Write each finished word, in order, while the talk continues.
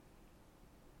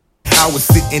I was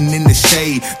sitting in the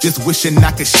shade, just wishing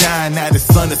I could shine. Now the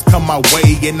sun has come my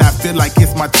way, and I feel like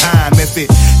it's my time. If it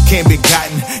can't be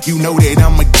gotten, you know that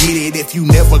I'ma get it. If you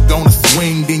never gonna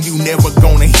swing, then you never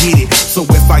gonna hit it. So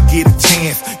if I get a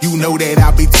chance, you know that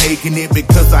I'll be taking it,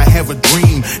 because I have a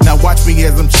dream. Now watch me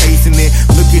as I'm chasing it,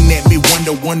 looking at me,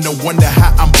 wonder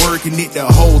how I'm working it. The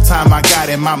whole time I got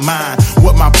in my mind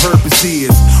what my purpose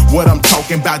is. What I'm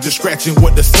talking about, just scratching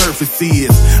what the surface is.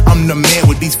 I'm the man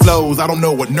with these flows, I don't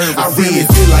know what nervous is. I really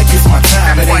feel like it's my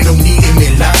time, it ain't no need in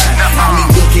me lying. I mean,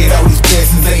 look at all these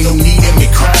blessings, ain't no need in me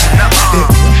crying.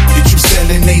 That you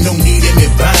selling, ain't no need in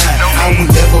me buying. I will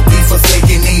never be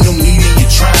forsaken, ain't no need in you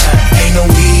trying. Ain't no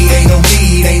need, ain't no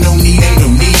need, ain't no need, ain't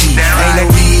no need. Ain't no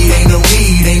need, ain't no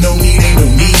need, ain't no need, ain't no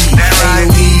need. Ain't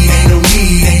no need, ain't no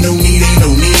need, ain't no need, ain't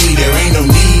no need. There ain't no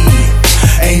need,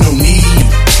 ain't no need.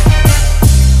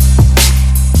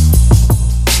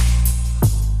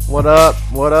 What up,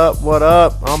 what up, what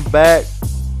up? I'm back.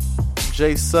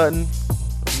 Jay Sutton.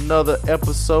 Another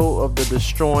episode of the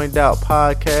Destroying Doubt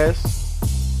podcast.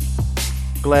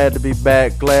 Glad to be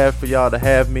back. Glad for y'all to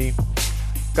have me.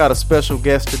 Got a special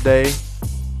guest today.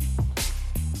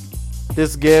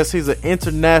 This guest, he's an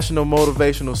international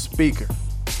motivational speaker.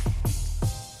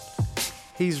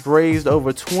 He's raised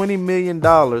over $20 million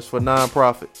for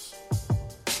nonprofits.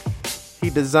 He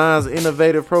designs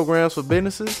innovative programs for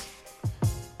businesses.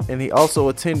 And he also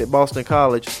attended Boston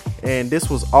College. And this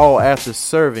was all after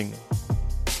serving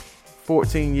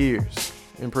 14 years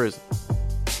in prison.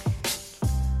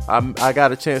 I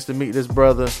got a chance to meet this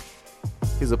brother.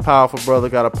 He's a powerful brother.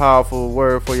 Got a powerful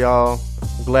word for y'all.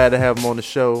 I'm glad to have him on the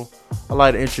show. I'd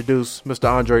like to introduce Mr.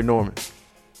 Andre Norman.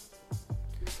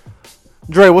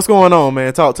 Dre, what's going on,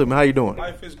 man? Talk to me. How you doing?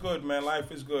 Life is good, man.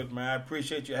 Life is good, man. I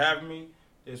appreciate you having me.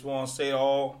 Just want to say to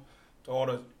all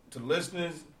the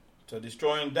listeners, to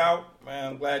Destroying Doubt,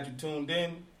 man, I'm glad you tuned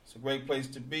in. It's a great place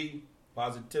to be.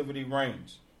 Positivity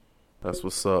reigns. That's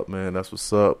what's up, man. That's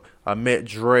what's up. I met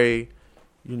Dre,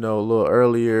 a little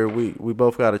earlier. We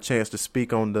both got a chance to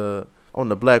speak on the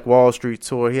Black Wall Street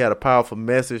tour. He had a powerful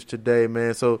message today,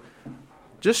 man. So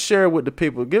just share it with the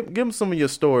people. Give them some of your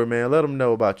story, man. Let them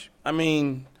know about you. I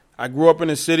mean, I grew up in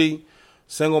the city,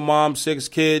 single mom, 6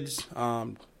 kids,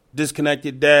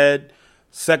 disconnected dad,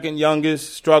 second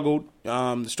youngest, struggled.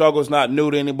 The struggle is not new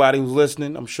to anybody who's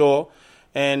listening, I'm sure.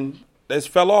 And this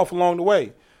fell off along the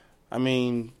way. I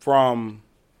mean, from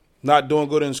not doing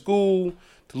good in school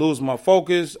to losing my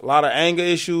focus, a lot of anger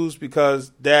issues because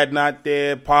dad not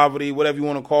there, poverty, whatever you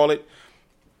want to call it.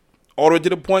 All the way to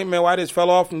the point, man, where I just fell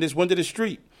off and just went to the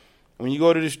street. When you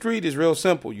go to the street, it's real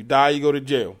simple. You die, you go to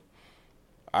jail.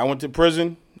 I went to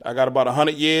prison. I got about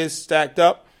 100 years stacked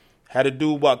up. Had to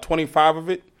do about 25 of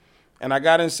it. And I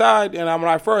got inside, and when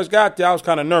I first got there, I was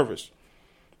kind of nervous.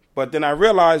 But then I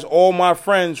realized all my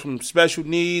friends from special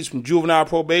needs, from juvenile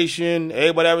probation,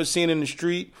 everybody I ever seen in the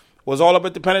street, was all up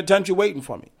at the penitentiary waiting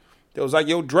for me. They was like,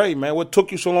 yo, Dre, man, what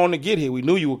took you so long to get here? We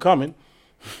knew you were coming.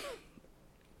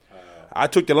 I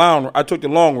took the long route.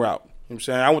 You know what I'm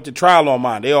saying? I went to trial on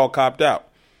mine. They all copped out.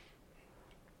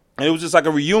 And it was just like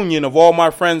a reunion of all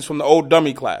my friends from the old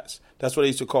dummy class. That's what they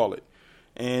used to call it.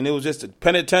 And it was just a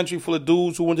penitentiary full of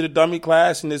dudes who went to the dummy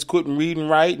class and just couldn't read and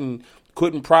write and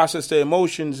couldn't process their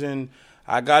emotions. And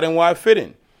I got in where I fit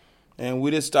in. And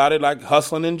we just started like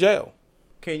hustling in jail.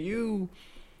 Can you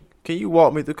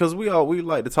walk me through, because we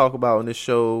like to talk about in this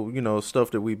show,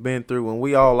 stuff that we've been through, and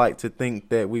we all like to think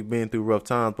that we've been through rough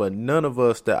times, but none of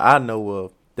us that I know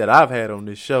of that I've had on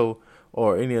this show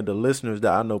or any of the listeners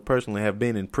that I know personally have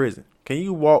been in prison. Can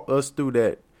you walk us through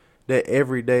that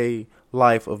everyday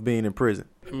life of being in prison?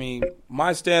 I mean,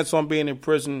 my stance on being in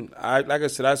prison, like I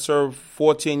said, I served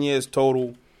 14 years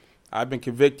total. I've been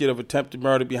convicted of attempted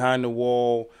murder behind the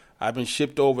wall. I've been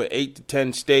shipped over 8 to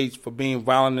 10 states for being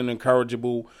violent and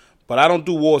incorrigible. But I don't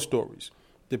do war stories.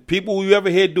 The people who you ever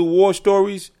hear do war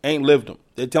stories ain't lived them.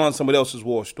 They're telling somebody else's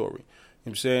war story. You know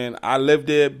what I'm saying? I lived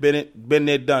there, been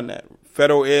there, done that.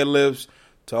 Federal airlifts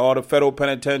to all the federal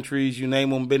penitentiaries, you name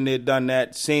them, been there, done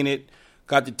that, seen it,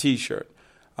 got the T-shirt.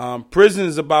 Prison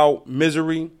is about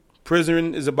misery.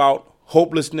 Prison is about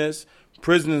hopelessness.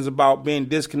 Prison is about being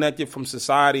disconnected from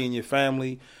society and your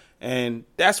family. And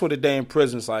that's what a day in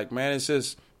prison is like, man. It's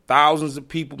just thousands of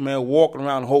people, man, walking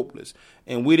around hopeless.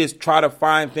 And we just try to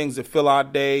find things to fill our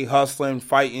day, hustling,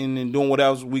 fighting, and doing what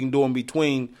else we can do in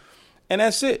between. And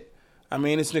that's it. I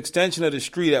mean, it's an extension of the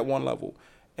street at one level.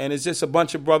 And it's just a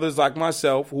bunch of brothers like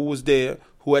myself who was there,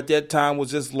 who at that time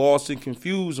was just lost and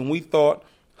confused. And we thought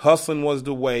hustling was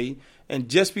the way. And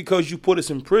just because you put us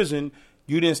in prison,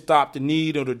 you didn't stop the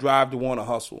need or the drive to want to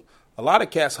hustle. A lot of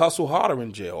cats hustle harder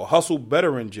in jail or hustle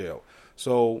better in jail.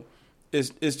 So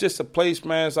it's just a place,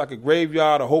 man. It's like a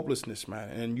graveyard of hopelessness, man.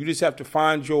 And you just have to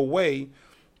find your way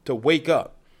to wake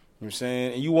up. You know what I'm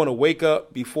saying? And you want to wake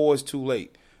up before it's too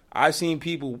late. I've seen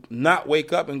people not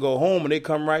wake up and go home and they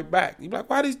come right back. You're like,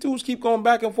 why these dudes keep going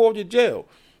back and forth to jail?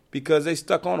 Because they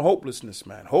stuck on hopelessness,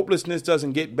 man. Hopelessness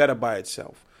doesn't get better by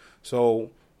itself.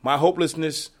 So my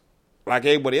hopelessness, like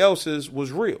everybody else's,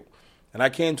 was real. And I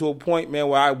came to a point, man,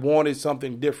 where I wanted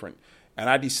something different. And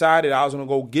I decided I was going to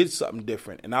go get something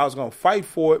different. And I was going to fight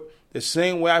for it the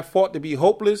same way I fought to be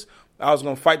hopeless. I was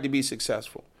going to fight to be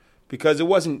successful. Because it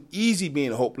wasn't easy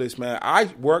being hopeless, man. I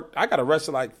got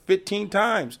arrested like 15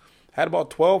 times. Had about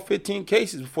 12, 15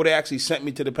 cases before they actually sent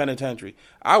me to the penitentiary.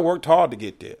 I worked hard to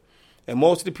get there. And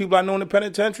most of the people I know in the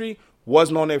penitentiary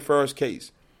wasn't on their first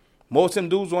case. Most of them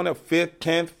dudes were on their 5th,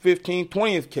 10th, 15th,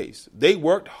 20th case. They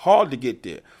worked hard to get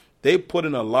there. They put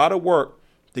in a lot of work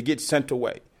to get sent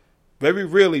away. Very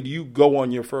rarely do you go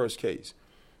on your first case.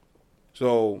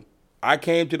 So I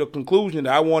came to the conclusion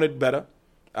that I wanted better.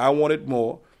 I wanted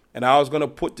more. And I was going to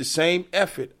put the same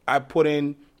effort I put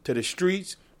in to the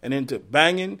streets and into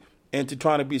banging and to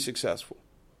trying to be successful.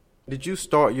 Did you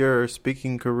start your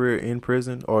speaking career in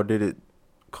prison, or did it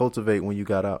cultivate when you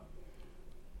got out?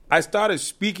 I started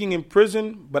speaking in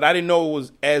prison, but I didn't know it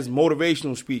was as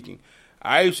motivational speaking.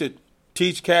 I used to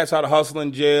teach cats how to hustle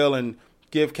in jail and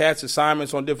give cats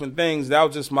assignments on different things. That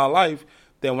was just my life.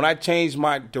 Then when I changed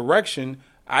my direction,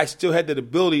 I still had the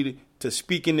ability to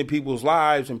speak into people's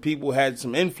lives, and people had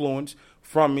some influence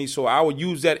from me. So I would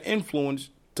use that influence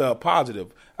to a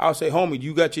positive. I would say, homie,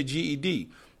 you got your GED.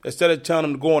 Instead of telling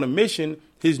him to go on a mission,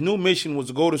 his new mission was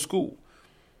to go to school. You know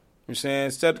what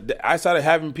I'm saying? I started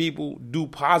having people do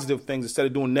positive things instead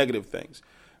of doing negative things.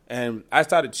 And I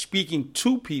started speaking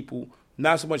to people,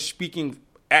 not so much speaking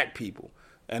at people.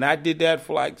 And I did that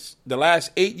for like the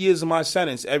last 8 years of my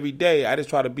sentence. Every day, I just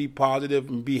try to be positive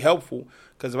and be helpful.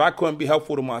 Because if I couldn't be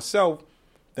helpful to myself,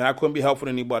 then I couldn't be helpful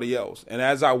to anybody else. And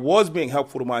as I was being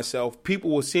helpful to myself,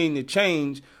 people were seeing the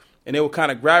change, and they were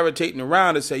kind of gravitating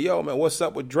around and say, yo, man, what's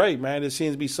up with Dre, man? There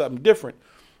seems to be something different.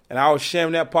 And I was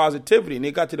sharing that positivity. And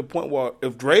it got to the point where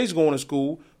if Dre's going to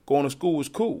school is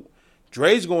cool.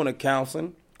 Dre's going to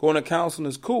counseling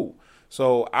is cool.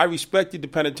 So I respected the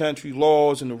penitentiary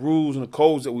laws and the rules and the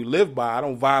codes that we live by. I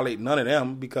don't violate none of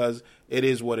them because it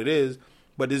is what it is.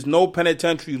 But there's no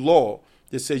penitentiary law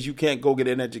that says you can't go get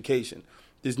an education.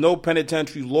 There's no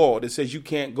penitentiary law that says you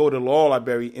can't go to the law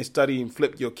library and study and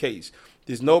flip your case.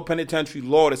 There's no penitentiary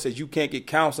law that says you can't get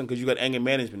counseling because you got anger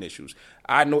management issues.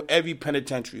 I know every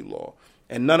penitentiary law,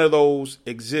 and none of those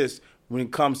exist when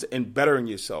it comes to bettering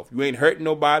yourself. You ain't hurting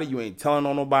nobody, you ain't telling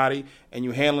on nobody, and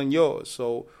you're handling yours.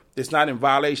 So it's not in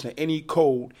violation of any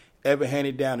code ever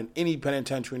handed down in any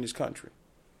penitentiary in this country.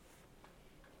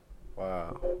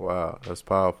 Wow, that's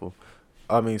powerful.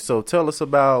 I mean, so tell us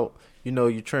about,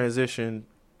 you transition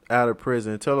out of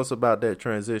prison. Tell us about that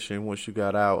transition once you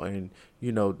got out, and,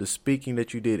 the speaking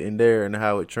that you did in there and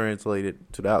how it translated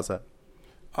to the outside.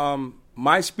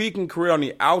 My speaking career on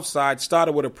the outside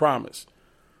started with a promise.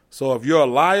 So if you're a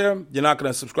liar, you're not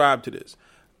going to subscribe to this.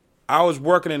 I was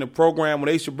working in a program where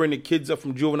they used to bring the kids up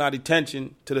from juvenile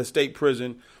detention to the state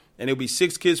prison, and there'd be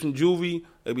 6 kids from juvie,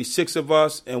 there'd be 6 of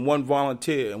us and 1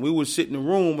 volunteer. And we would sit in the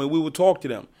room and we would talk to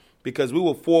them because we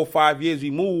were 4 or 5 years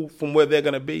removed from where they're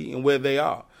going to be and where they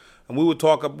are. And we would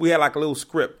talk, we had like a little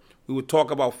script. We would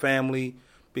talk about family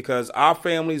because our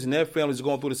families and their families are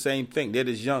going through the same thing. They're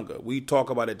just younger. We talk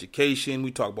about education.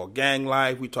 We talk about gang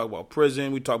life. We talk about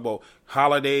prison. We talk about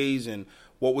holidays and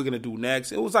what we're going to do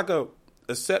next. It was like a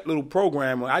set little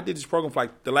program. I did this program for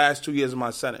like the last 2 years of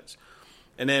my sentence.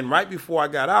 And then right before I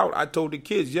got out, I told the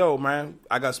kids, yo, man,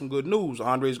 I got some good news.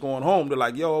 Andre's going home. They're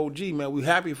like, yo, OG, man, we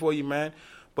happy for you, man.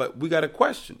 But we got a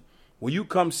question. Will you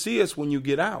come see us when you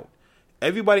get out?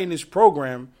 Everybody in this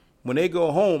program, when they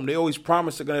go home, they always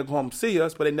promise they're going to come see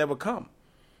us, but they never come.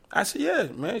 I said, yeah,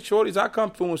 man, shorties, I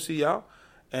come through and see y'all.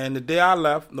 And the day I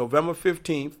left, November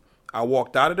 15th, I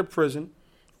walked out of the prison,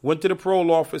 went to the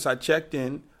parole office, I checked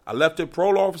in. I left the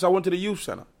parole office, I went to the youth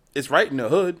center. It's right in the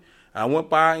hood. I went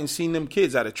by and seen them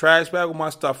kids. I had a trash bag with my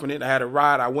stuff in it. I had a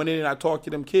ride. I went in and I talked to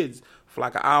them kids for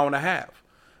like an hour and a half.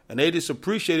 And they just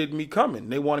appreciated me coming.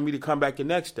 They wanted me to come back the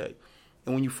next day.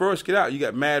 And when you first get out, you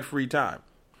got mad free time.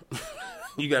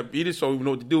 You just don't even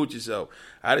know what to do with yourself.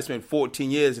 I just spent 14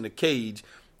 years in a cage.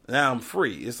 Now I'm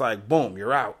free. It's like, boom,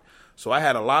 you're out. So I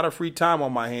had a lot of free time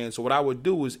on my hands. So what I would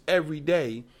do is every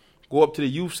day go up to the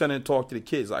youth center and talk to the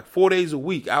kids. Like 4 days a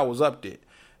week, I was up there.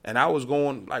 And I was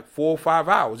going like 4 or 5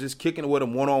 hours, just kicking it with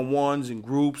them one-on-ones and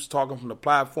groups, talking from the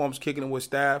platforms, kicking it with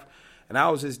staff. And I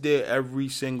was just there every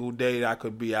single day that I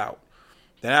could be out.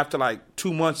 Then after like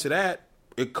 2 months of that,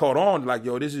 it caught on like,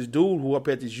 yo, this is dude who up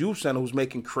at this youth center who's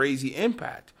making crazy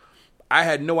impact. I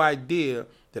had no idea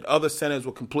that other centers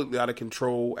were completely out of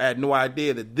control. I had no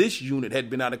idea that this unit had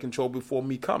been out of control before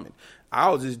me coming. I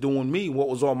was just doing me, what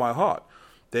was on my heart.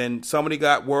 Then somebody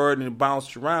got word and it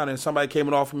bounced around, and somebody came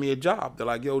and offered me a job. They're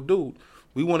like, yo, dude,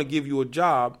 we want to give you a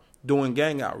job doing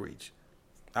gang outreach.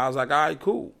 I was like, all right,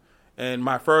 cool. And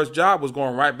my first job was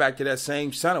going right back to that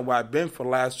same center where I've been for the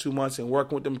last 2 months and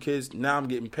working with them kids. Now I'm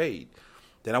getting paid.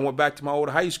 Then I went back to my old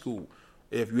high school.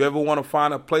 If you ever want to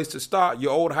find a place to start,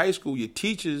 your old high school, your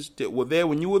teachers that were there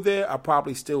when you were there are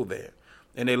probably still there.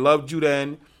 And they loved you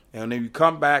then, and when you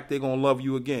come back, they're going to love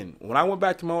you again. When I went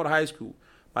back to my old high school,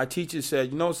 my teacher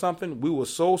said, you know something? We were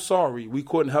so sorry we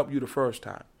couldn't help you the first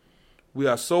time. We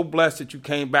are so blessed that you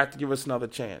came back to give us another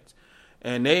chance.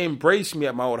 And they embraced me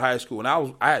at my old high school.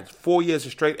 And I had 4 years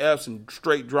of straight F's and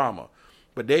straight drama.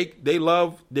 But they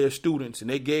loved their students, and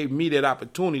they gave me that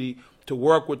opportunity to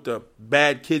work with the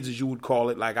bad kids, as you would call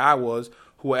it, like I was,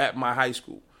 who were at my high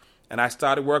school. And I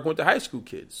started working with the high school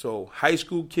kids. So high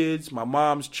school kids, my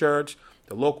mom's church,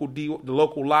 the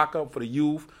local lockup for the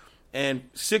youth. And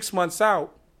 6 months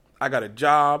out, I got a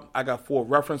job. I got 4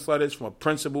 reference letters from a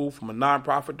principal, from a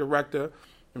nonprofit director. You know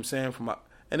what I'm saying?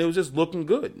 And it was just looking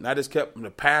good. And I just kept the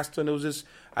pastor, and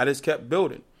I just kept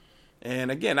building.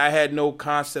 And again, I had no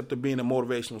concept of being a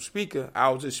motivational speaker. I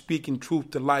was just speaking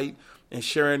truth to light and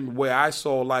sharing where I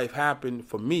saw life happen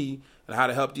for me and how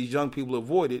to help these young people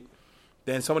avoid it.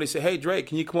 Then somebody said, hey, Drake,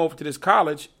 can you come over to this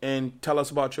college and tell us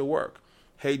about your work?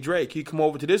 Hey, Drake, can you come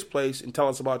over to this place and tell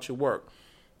us about your work?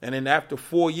 And then after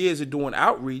 4 years of doing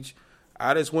outreach,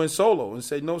 I just went solo and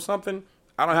said, you know something?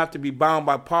 I don't have to be bound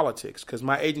by politics, because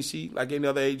my agency, like any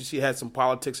other agency, had some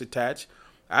politics attached.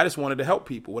 I just wanted to help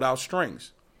people without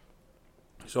strings.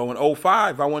 So in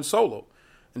 2005, I went solo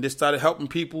and just started helping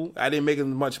people. I didn't make as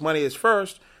much money as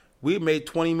first. We made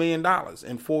 $20 million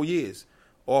in 4 years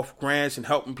off grants and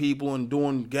helping people and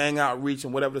doing gang outreach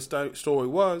and whatever the story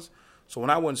was. So when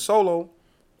I went solo,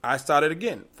 I started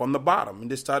again from the bottom and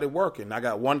just started working. I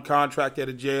got one contract at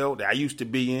a jail that I used to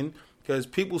be in because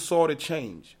people saw the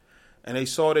change. And they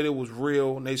saw that it was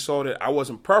real, and they saw that I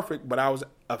wasn't perfect, but I was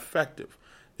effective.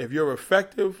 If you're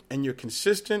effective and you're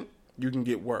consistent, you can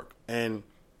get work. And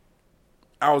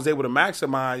I was able to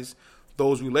maximize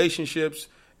those relationships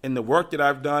and the work that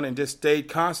I've done and just stayed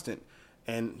constant.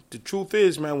 And the truth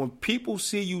is, man, when people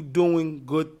see you doing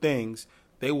good things,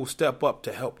 they will step up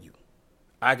to help you.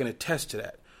 I can attest to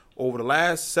that. Over the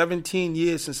last 17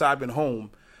 years since I've been home,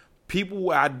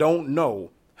 people I don't know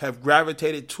have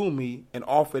gravitated to me and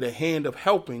offered a hand of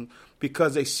helping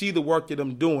because they see the work that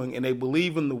I'm doing and they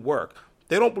believe in the work.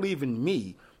 They don't believe in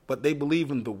me, but they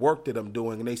believe in the work that I'm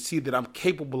doing, and they see that I'm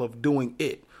capable of doing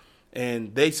it,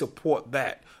 and they support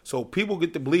that. So people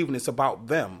get to believe it's about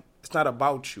them. It's not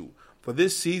about you. For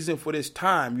this season, for this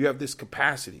time, you have this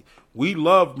capacity. We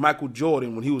loved Michael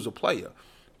Jordan when he was a player.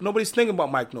 But nobody's thinking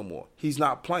about Mike no more. He's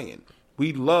not playing.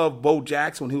 We loved Bo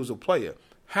Jackson when he was a player.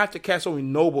 Half the cats don't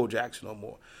even know Bo Jackson no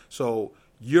more. So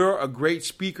you're a great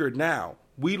speaker now.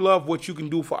 We love what you can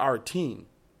do for our team.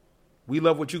 We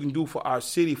love what you can do for our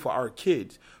city, for our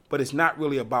kids. But it's not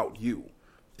really about you.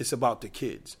 It's about the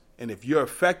kids. And if you're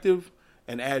effective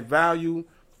and add value,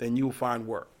 then you'll find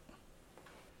work.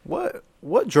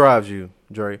 What drives you,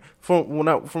 Dre? From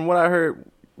what I heard,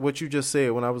 what you just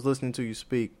said when I was listening to you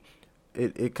speak,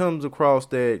 it comes across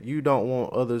that you don't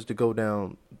want others to go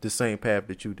down the same path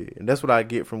that you did, and that's what I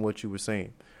get from what you were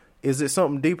saying. Is it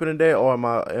something deeper than that, or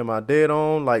am I dead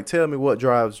on? Like, tell me what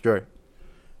drives Dre.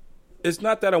 It's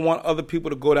not that I want other people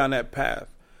to go down that path.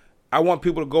 I want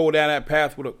people to go down that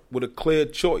path with a clear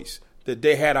choice, that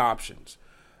they had options.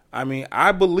 I mean,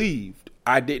 I believed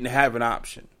I didn't have an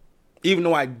option. Even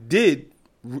though I did,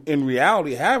 in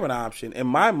reality, have an option, in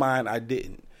my mind, I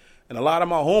didn't. And a lot of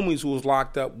my homies who was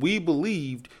locked up, we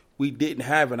believed we didn't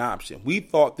have an option. We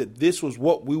thought that this was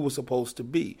what we were supposed to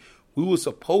be. We were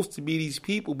supposed to be these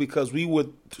people because we were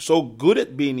so good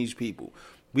at being these people.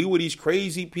 We were these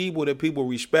crazy people that people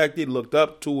respected, looked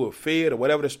up to, or feared, or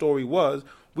whatever the story was.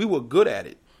 We were good at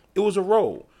it. It was a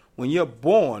role. When you're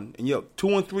born and you're 2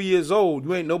 and 3 years old,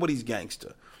 you ain't nobody's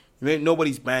gangster. You ain't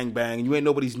nobody's bang bang, and you ain't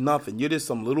nobody's nothing. You're just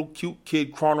some little cute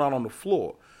kid crawling around on the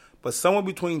floor. But somewhere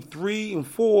between 3 and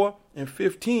 4 and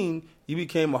 15, you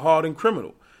became a hardened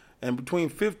criminal. And between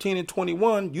 15 and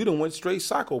 21, you done went straight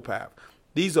psychopath.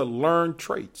 These are learned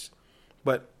traits.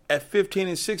 But at 15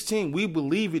 and 16, we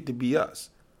believe it to be us.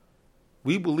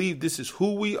 We believe this is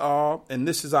who we are and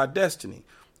this is our destiny.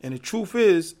 And the truth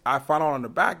is, I found out on the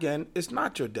back end, it's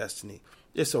not your destiny.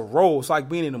 It's a role. It's like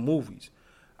being in the movies.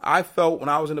 I felt when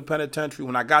I was in the penitentiary,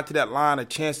 when I got to that line, a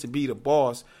chance to be the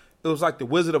boss, it was like the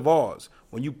Wizard of Oz.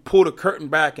 When you pull the curtain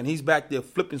back and he's back there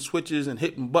flipping switches and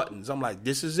hitting buttons, I'm like,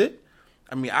 this is it?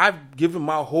 I mean, I've given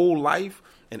my whole life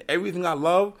and everything I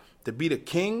love to be the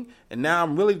king, and now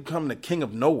I'm really becoming the king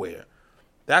of nowhere.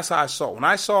 That's how I saw it. When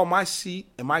I saw my seat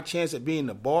and my chance at being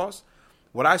the boss,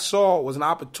 what I saw was an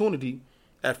opportunity.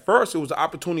 At first, it was an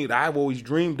opportunity that I've always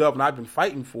dreamed of and I've been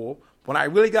fighting for. When I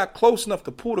really got close enough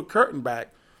to pull the curtain back,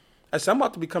 I said, I'm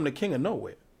about to become the king of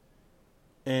nowhere.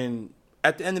 And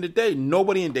at the end of the day,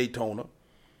 nobody in Daytona,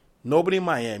 nobody in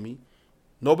Miami,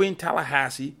 nobody in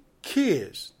Tallahassee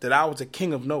cares that I was a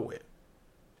king of nowhere.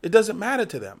 It doesn't matter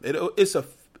to them.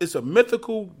 It's a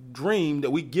mythical dream that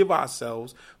we give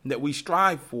ourselves, that we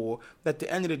strive for, that at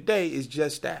the end of the day is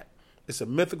just that. It's a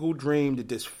mythical dream that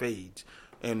just fades.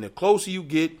 And the closer you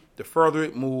get, the further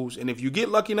it moves. And if you get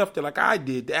lucky enough to, like I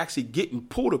did, to actually get and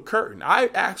pull the curtain,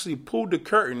 I actually pulled the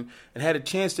curtain and had a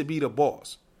chance to be the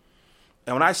boss.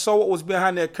 And when I saw what was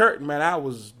behind that curtain, man, I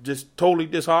was just totally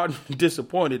disheartened and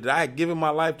disappointed that I had given my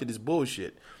life to this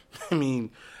bullshit. I mean,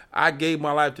 I gave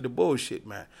my life to the bullshit,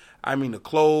 man. I mean, the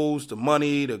clothes, the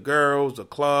money, the girls, the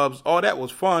clubs, all that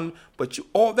was fun. But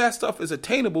all that stuff is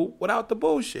attainable without the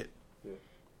bullshit.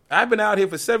 I've been out here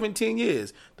for 17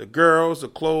 years. The girls, the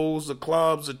clothes, the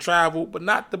clubs, the travel, but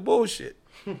not the bullshit.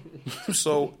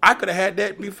 So I could have had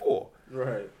that before.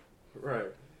 Right.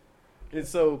 And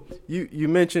so you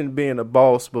mentioned being a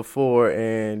boss before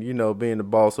and, being the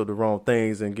boss of the wrong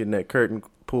things and getting that curtain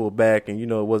pulled back and,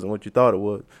 it wasn't what you thought it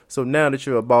was. So now that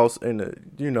you're a boss without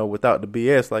the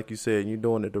BS, like you said, and you're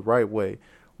doing it the right way,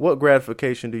 what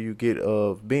gratification do you get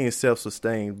of being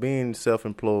self-sustained, being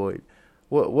self-employed?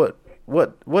 What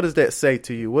does that say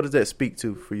to you? What does that speak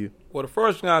to for you? Well, the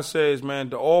first thing I say is, man,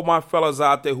 to all my fellas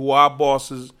out there who are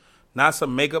bosses, not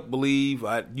some make-up believe,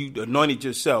 you anointed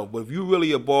yourself. But if you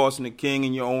really a boss and a king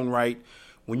in your own right,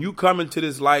 when you come into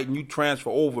this light and you transfer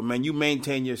over, man, you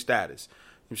maintain your status. You know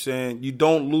what I'm saying? You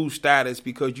don't lose status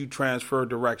because you transfer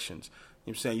directions. You know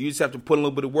what I'm saying? You just have to put a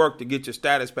little bit of work to get your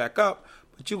status back up,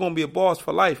 but you're going to be a boss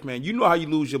for life, man. You know how you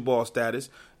lose your boss status.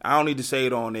 I don't need to say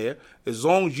it on there. As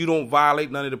long as you don't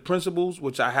violate none of the principles,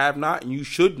 which I have not and you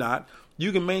should not,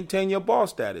 you can maintain your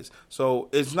boss status. So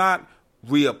it's not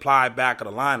reapply back of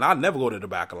the line. I'll never go to the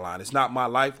back of the line. It's not my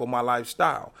life or my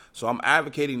lifestyle. So I'm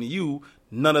advocating to you,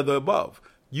 none of the above.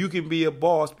 You can be a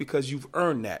boss because you've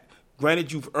earned that.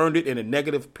 Granted, you've earned it in a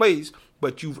negative place,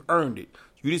 but you've earned it.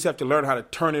 You just have to learn how to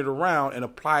turn it around and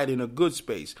apply it in a good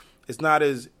space. It's not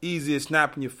as easy as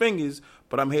snapping your fingers,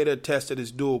 but I'm here to attest that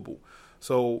it's doable.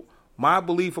 So my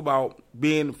belief about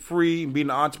being free and being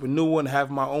an entrepreneur and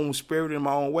having my own spirit in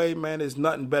my own way, man, is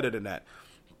nothing better than that.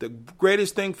 The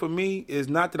greatest thing for me is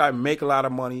not that I make a lot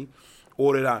of money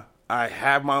or that I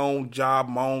have my own job,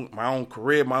 my own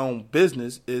career, my own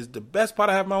business. Is the best part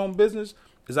of having my own business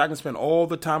is I can spend all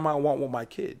the time I want with my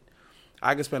kid.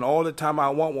 I can spend all the time I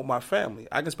want with my family.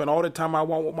 I can spend all the time I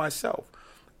want with myself.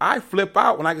 I flip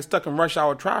out when I get stuck in rush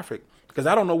hour traffic because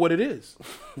I don't know what it is.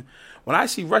 When I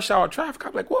see rush hour traffic,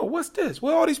 I'm like, whoa, what's this?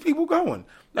 Where are all these people going?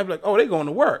 I'm like, oh, they're going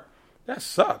to work. That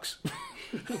sucks.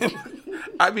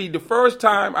 I mean, the first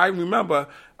time I remember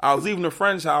I was leaving a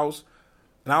friend's house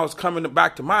and I was coming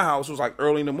back to my house. It was like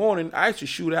early in the morning. I used to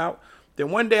shoot out. Then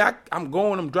one day I'm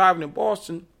driving in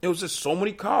Boston. It was just so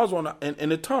many cars in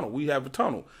the tunnel. We have a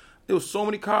tunnel. There was so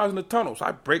many cars in the tunnel. So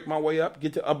I break my way up,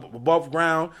 get to up above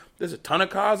ground. There's a ton of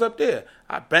cars up there.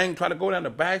 I try to go down the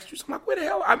back streets. I'm like, where the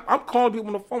hell? I'm calling people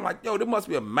on the phone like, yo, there must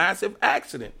be a massive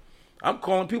accident. I'm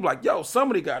calling people like, yo,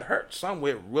 somebody got hurt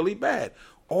somewhere really bad.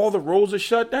 All the roads are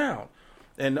shut down.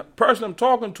 And the person I'm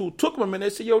talking to took them and they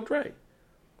said, yo, Dre,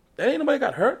 ain't nobody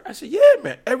got hurt? I said, yeah,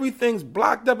 man, everything's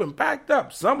blocked up and backed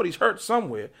up. Somebody's hurt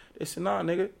somewhere. They said, nah,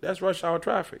 nigga, that's rush hour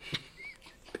traffic.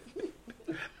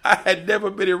 I had never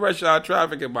been in rush hour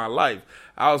traffic in my life.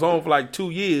 I was home for like 2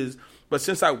 years, but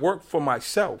since I work for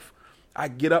myself, I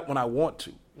get up when I want to.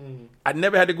 Mm-hmm. I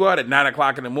never had to go out at 9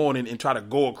 o'clock in the morning and try to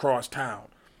go across town.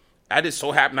 I just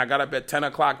so happened I got up at 10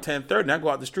 o'clock, 10:30, and I go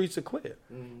out the streets are clear.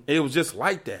 Mm-hmm. It was just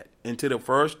like that until the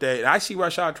first day. And I see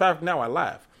rush hour traffic now, I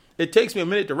laugh. It takes me a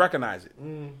minute to recognize it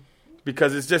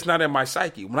because it's just not in my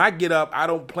psyche. When I get up, I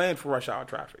don't plan for rush hour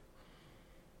traffic.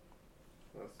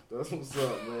 That's what's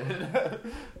up, man.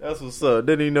 That's what's up.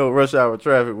 Didn't even know what rush hour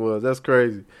traffic was. That's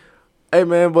crazy. Hey,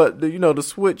 man, but the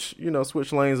switch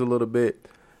lanes a little bit.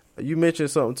 You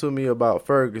mentioned something to me about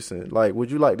Ferguson. Like,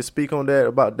 would you like to speak on that,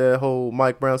 about that whole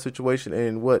Mike Brown situation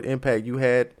and what impact you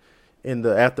had in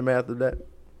the aftermath of that?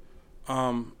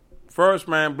 First,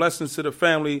 man, blessings to the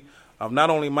family of not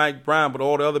only Mike Brown, but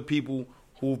all the other people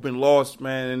who've been lost,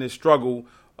 man, in this struggle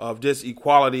of just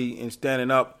equality and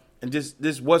standing up and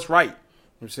just what's right.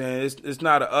 I'm saying it's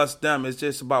not a us them. It's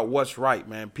just about what's right,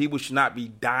 man. People should not be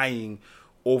dying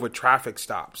over traffic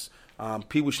stops.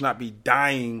 People should not be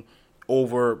dying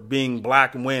over being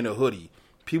black and wearing a hoodie.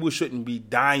 People shouldn't be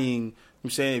dying. I'm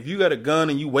saying if you got a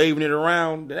gun and you waving it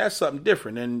around, then that's something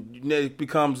different, and it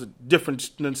becomes a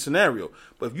different scenario.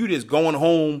 But if you just going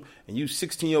home and you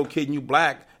 16-year-old kid and you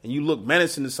black and you look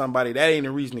menacing to somebody, that ain't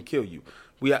a reason to kill you.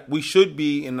 We should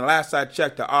be, in the last I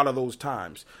checked, out of those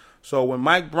times. So when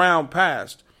Mike Brown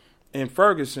passed in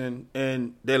Ferguson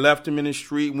and they left him in the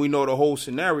street and we know the whole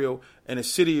scenario and the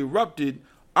city erupted,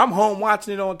 I'm home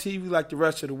watching it on TV like the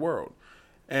rest of the world.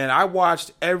 And I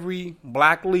watched every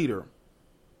black leader,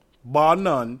 bar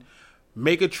none,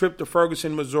 make a trip to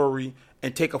Ferguson, Missouri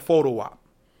and take a photo op.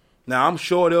 Now, I'm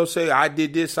sure they'll say, I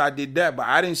did this, I did that, but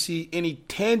I didn't see any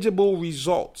tangible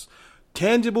results.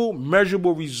 Tangible,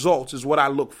 measurable results is what I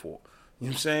look for. You know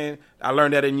what I'm saying? I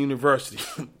learned that in university.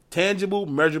 Tangible,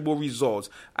 measurable results.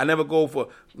 I never go for,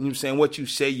 you know what I'm saying, what you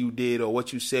say you did or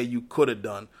what you say you could have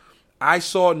done. I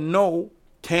saw no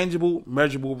tangible,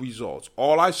 measurable results.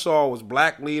 All I saw was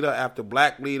black leader after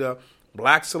black leader,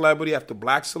 black celebrity after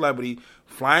black celebrity,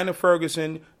 flying to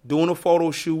Ferguson, doing a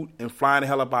photo shoot, and flying the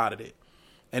hell up out of it.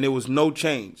 And there was no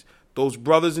change. Those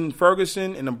brothers in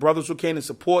Ferguson and the brothers who came to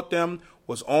support them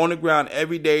was on the ground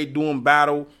every day doing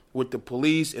battle with the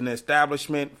police and the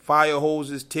establishment, fire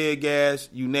hoses, tear gas,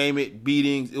 you name it,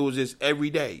 beatings. It was just every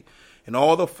day. And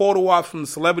all the photo ops from the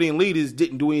celebrity and leaders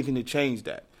didn't do anything to change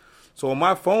that. So when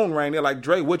my phone rang, they're like,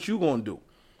 Dre, what you gonna do?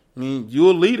 I mean,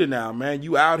 you're a leader now, man.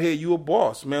 You out here, you a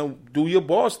boss, man. Do your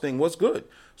boss thing. What's good?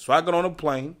 So I got on a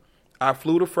plane. I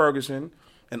flew to Ferguson.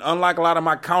 And unlike a lot of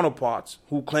my counterparts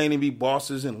who claim to be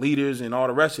bosses and leaders and all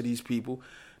the rest of these people,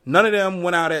 none of them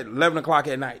went out at 11 o'clock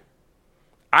at night.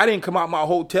 I didn't come out my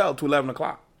hotel till 11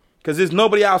 o'clock because there's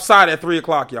nobody outside at 3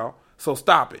 o'clock, y'all. So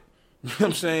stop it. You know what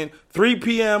I'm saying? 3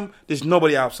 p.m., there's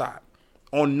nobody outside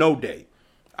on no day.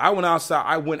 I went outside.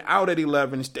 I went out at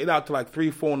 11 and stayed out till like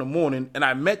 3, 4 in the morning, and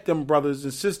I met them brothers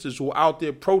and sisters who were out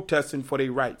there protesting for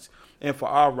their rights and for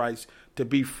our rights to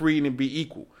be free and be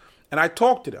equal. And I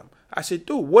talked to them. I said,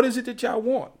 dude, what is it that y'all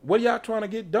want? What are y'all trying to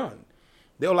get done?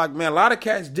 They were like, man, a lot of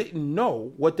cats didn't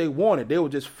know what they wanted. They were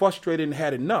just frustrated and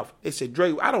had enough. They said,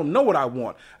 Dre, I don't know what I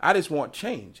want. I just want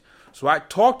change. So I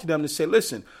talked to them to say,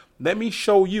 listen, let me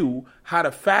show you how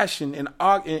to fashion and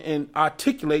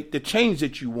articulate the change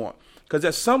that you want. Because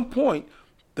at some point,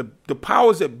 the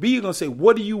powers that be are going to say,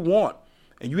 what do you want?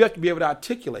 And you have to be able to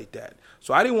articulate that.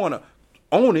 So I didn't want to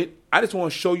own it. I just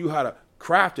want to show you how to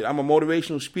craft it. I'm a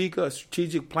motivational speaker, a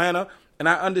strategic planner, and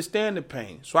I understand the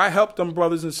pain. So I help them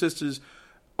brothers and sisters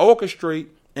orchestrate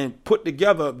and put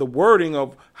together the wording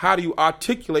of how do you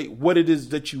articulate what it is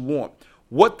that you want.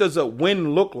 What does a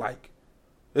win look like?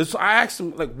 So I asked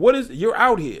them, like, you're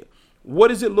out here. What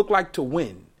does it look like to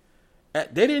win?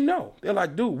 They didn't know. They're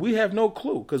like, dude, we have no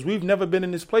clue because we've never been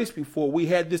in this place before. We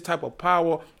had this type of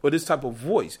power or this type of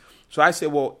voice. So I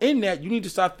said, well, in that, you need to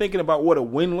start thinking about what a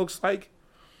win looks like.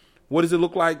 What does it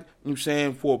look like, you know,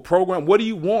 saying, for a program? What do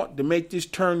you want to make this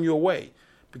turn your way?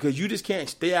 Because you just can't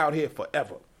stay out here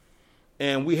forever.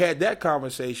 And we had that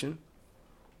conversation.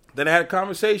 Then I had a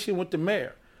conversation with the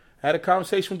mayor. I had a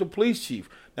conversation with the police chief.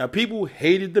 Now, people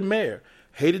hated the mayor,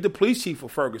 hated the police chief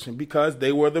of Ferguson because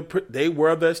they were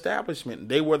the establishment.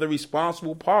 They were the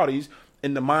responsible parties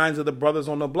in the minds of the brothers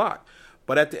on the block.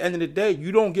 But at the end of the day,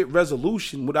 you don't get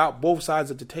resolution without both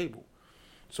sides of the table.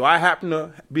 So I happen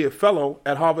to be a fellow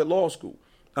at Harvard Law School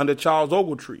under Charles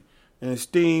Ogletree, an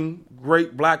esteemed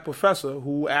great black professor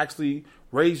who actually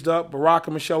raised up Barack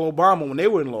and Michelle Obama when they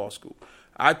were in law school.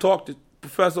 I talked to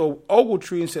Professor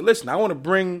Ogletree and said, listen, I want to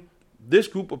bring this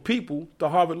group of people to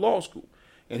Harvard Law School.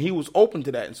 And he was open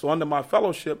to that. And so under my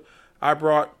fellowship, I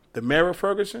brought the mayor of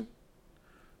Ferguson,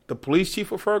 the police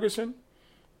chief of Ferguson,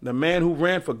 the man who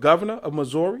ran for governor of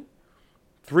Missouri,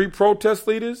 3 protest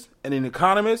leaders, and an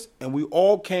economist, and we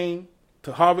all came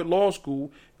to Harvard Law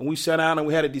School, and we sat down and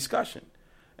we had a discussion.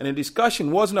 And the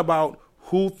discussion wasn't about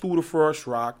who threw the first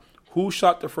rock, who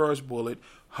shot the first bullet,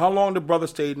 how long the brother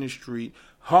stayed in the street,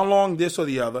 how long this or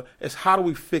the other. It's how do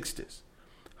we fix this?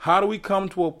 How do we come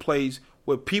to a place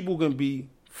where people can be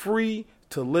free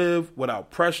to live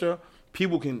without pressure?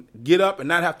 People can get up and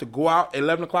not have to go out at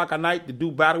 11 o'clock at night to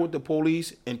do battle with the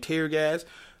police and tear gas.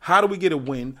 How do we get a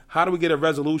win? How do we get a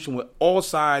resolution where all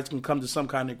sides can come to some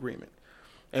kind of agreement?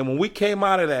 And when we came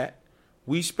out of that,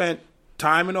 we spent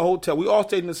time in a hotel. We all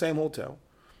stayed in the same hotel.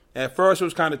 At first, it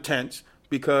was kind of tense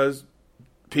because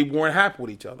people weren't happy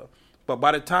with each other. But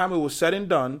by the time it was said and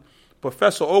done,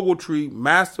 Professor Ogletree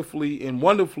masterfully and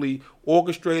wonderfully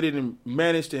orchestrated and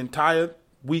managed the entire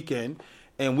weekend.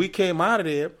 And we came out of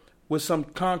there with some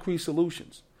concrete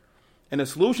solutions. And the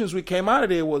solutions we came out of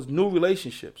there was new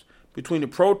relationships between the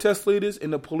protest leaders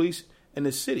and the police in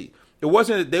the city. It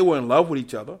wasn't that they were in love with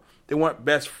each other. They weren't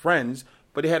best friends,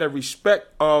 but they had a respect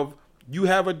of, you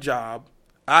have a job,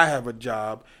 I have a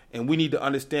job, and we need to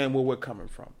understand where we're coming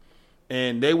from.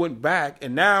 And they went back,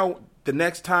 and now the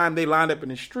next time they lined up in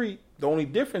the street, the only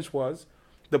difference was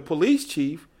the police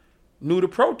chief knew the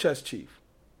protest chief,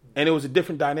 and it was a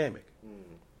different dynamic.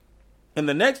 And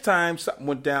the next time something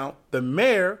went down, the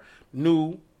mayor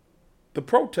knew the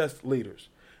protest leaders,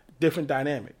 different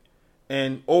dynamic.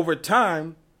 And over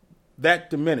time, that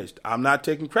diminished. I'm not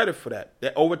taking credit for that.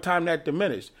 Over time, that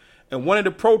diminished. And one of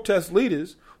the protest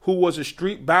leaders, who was a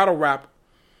street battle rapper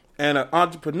and an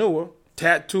entrepreneur,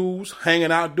 tattoos,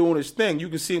 hanging out, doing his thing. You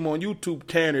can see him on YouTube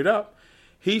tearing it up.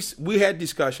 We had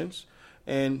discussions,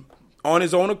 and on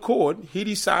his own accord, he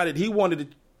decided he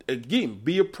wanted to, again,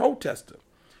 be a protester.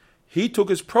 He took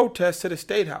his protest to the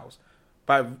State House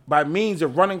by means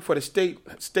of running for the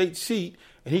state seat,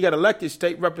 and he got elected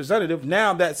state representative.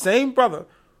 Now that same brother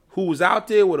who was out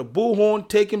there with a bullhorn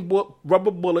taking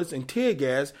rubber bullets and tear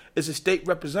gas is a state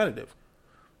representative.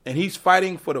 And he's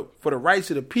fighting for the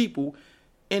rights of the people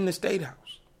in the State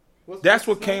House. That's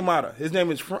what came out of. His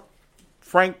name is Bruce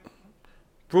Franks.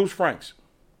 Bruce Franks?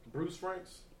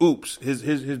 Oops.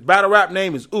 His battle rap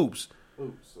name is Oops.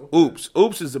 Oops. Okay. Oops.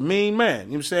 Oops is a mean man. You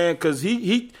know what I'm saying? Because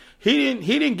he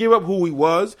didn't give up who he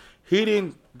was. He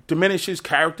didn't diminish his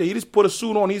character. He just put a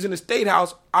suit on. He's in the State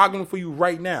House arguing for you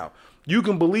right now. You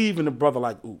can believe in a brother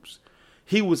like Oops.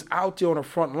 He was out there on the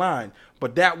front line,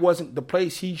 but that wasn't the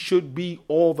place he should be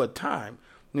all the time.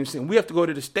 You know what I'm saying? We have to go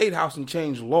to the State House and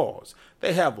change laws.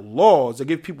 They have laws that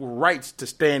give people rights to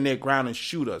stand their ground and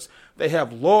shoot us. They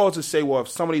have laws that say, well, if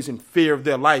somebody's in fear of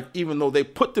their life, even though they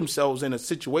put themselves in a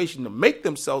situation to make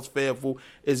themselves fearful,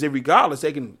 is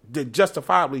irregardless, they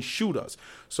justifiably shoot us.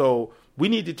 So we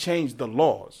need to change the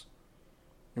laws.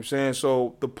 You know what I'm saying?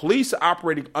 So the police are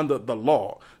operating under the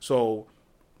law. So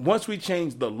once we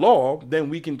change the law, then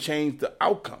we can change the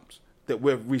outcomes that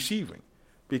we're receiving,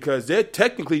 because they're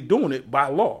technically doing it by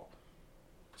law.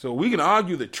 So we can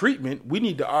argue the treatment. We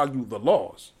need to argue the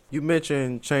laws. You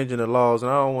mentioned changing the laws,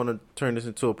 and I don't want to turn this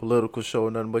into a political show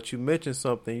or nothing, but you mentioned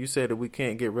something. You said that we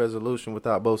can't get resolution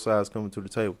without both sides coming to the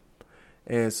table.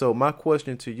 And so my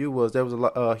question to you was, there was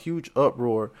a huge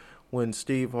uproar when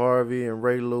Steve Harvey and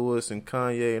Ray Lewis and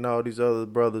Kanye and all these other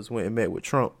brothers went and met with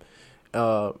Trump.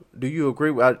 Do you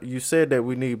agree? You said that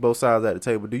we need both sides at the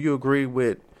table. Do you agree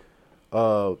with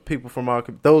those people from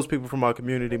our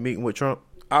community meeting with Trump?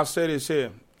 I'll say this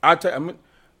here.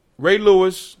 Ray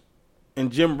Lewis and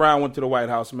Jim Brown went to the White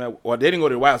House and met, or they didn't go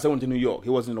to the White House, they went to New York. He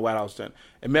wasn't in the White House then.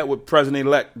 And met with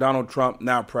President-elect Donald Trump,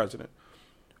 now president.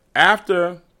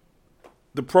 After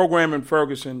the program in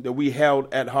Ferguson that we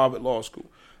held at Harvard Law School,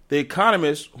 the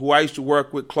economist who I used to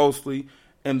work with closely,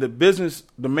 and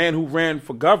the man who ran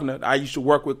for governor I used to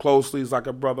work with closely, is like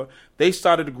a brother, they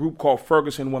started a group called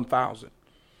Ferguson 1000.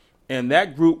 And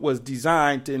that group was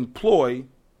designed to employ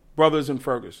brothers in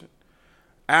Ferguson.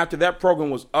 After that program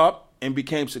was up and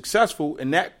became successful,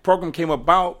 and that program came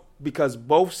about because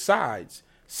both sides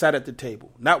sat at the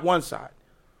table, not one side.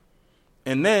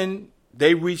 And then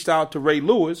they reached out to Ray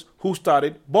Lewis, who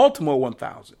started Baltimore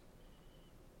 1000.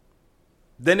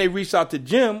 Then they reached out to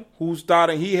Jim,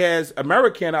 he has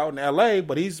American out in L.A.,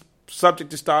 but he's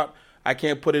subject to start, I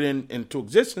can't put it into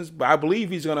existence, but I believe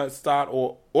he's going to start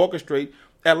or orchestrate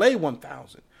L.A.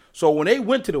 1000. So when they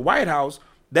went to the White House,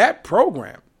 that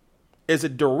program is a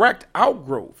direct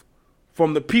outgrowth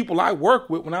from the people I worked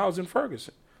with when I was in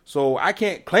Ferguson. So I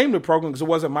can't claim the program because it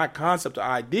wasn't my concept or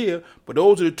idea, but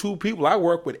those are the two people I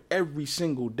work with every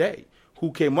single day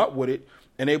who came up with it,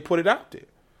 and they put it out there.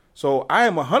 So I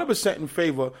am 100% in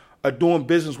favor of doing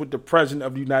business with the President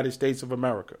of the United States of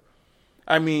America.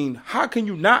 I mean, how can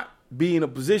you not be in a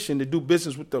position to do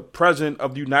business with the President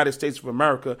of the United States of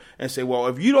America and say, well,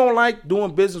 if you don't like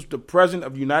doing business with the President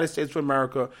of the United States of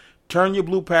America, turn your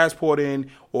blue passport in,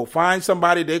 or find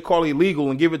somebody they call illegal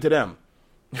and give it to them.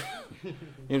 You know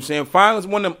what I'm saying?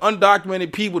 Find one of them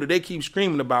undocumented people that they keep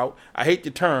screaming about, I hate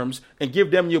the terms, and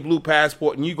give them your blue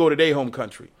passport and you go to their home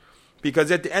country.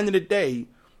 Because at the end of the day,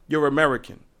 you're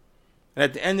American. And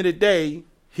at the end of the day,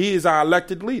 he is our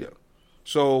elected leader.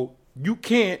 So you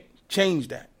can't change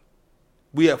that.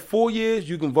 We have 4 years,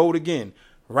 you can vote again.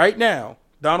 Right now,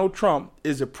 Donald Trump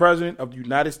is the President of the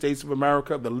United States of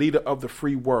America, the leader of the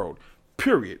free world,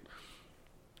 period.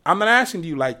 I'm not asking, do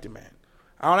you like the man?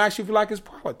 I don't ask you if you like his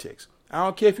politics. I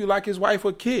don't care if you like his wife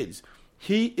or kids.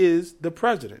 He is the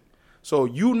president. So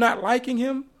you not liking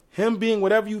him Him being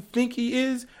whatever you think he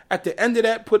is, at the end of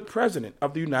that, put President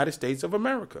of the United States of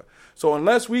America. So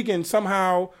unless we can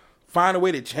somehow find a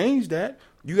way to change that,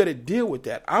 you got to deal with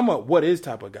that. I'm a what is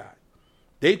type of guy.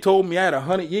 They told me I had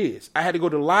 100 years. I had to go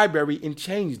to the library and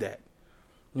change that.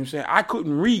 You know what I'm saying? I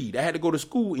couldn't read. I had to go to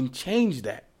school and change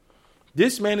that.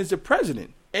 This man is the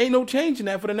president. Ain't no changing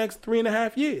that for the next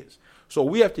 3.5 years. So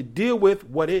we have to deal with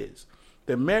what is.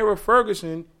 The mayor of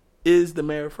Ferguson is the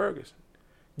mayor of Ferguson.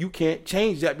 You can't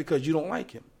change that because you don't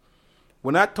like him.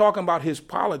 We're not talking about his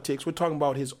politics. We're talking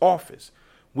about his office.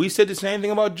 We said the same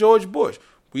thing about George Bush.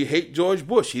 We hate George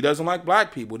Bush. He doesn't like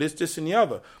black people. This, and the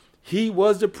other. He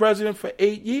was the president for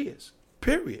 8 years,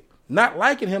 period. Not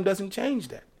liking him doesn't change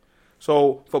that.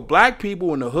 So for black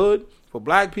people in the hood, for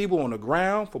black people on the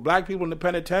ground, for black people in the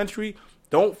penitentiary,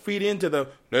 don't feed into the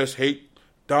let's hate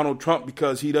Donald Trump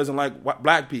because he doesn't like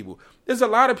black people. There's a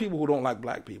lot of people who don't like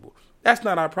black people. That's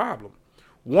not our problem.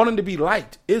 Wanting to be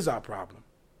liked is our problem.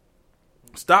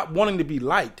 Stop wanting to be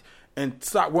liked and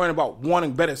stop worrying about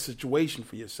wanting better situation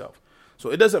for yourself. So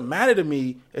it doesn't matter to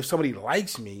me if somebody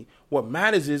likes me. What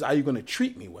matters is, are you going to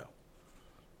treat me well?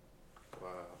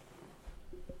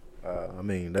 Wow. I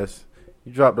mean,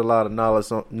 you dropped a lot of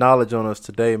knowledge on us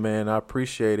today, man. I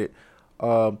appreciate it.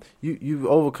 You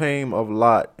overcame a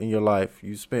lot in your life.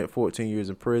 You spent 14 years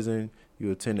in prison.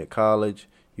 You attended college.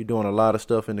 You're doing a lot of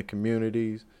stuff in the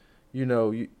communities. You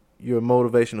know, you're a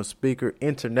motivational speaker,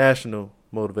 international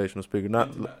motivational speaker.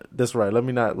 That's right. Let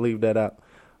me not leave that out.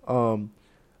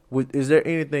 Is there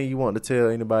anything you want to tell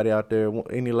anybody out there?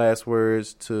 Any last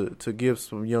words to give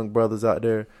some young brothers out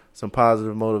there some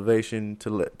positive motivation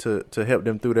to help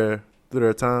them through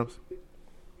their times?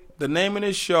 The name of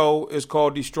this show is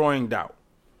called Destroying Doubt.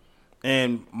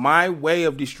 And my way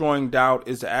of destroying doubt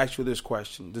is to ask you this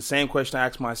question. The same question I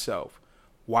ask myself.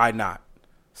 Why not?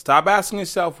 Stop asking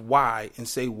yourself why and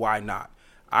say why not.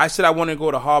 I said I wanted to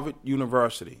go to Harvard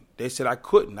University. They said I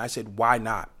couldn't. I said, why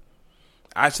not?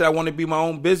 I said I want to be my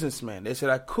own businessman. They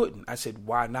said I couldn't. I said,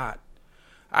 why not?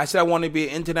 I said I want to be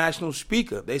an international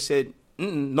speaker. They said,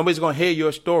 nobody's going to hear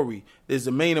your story. There's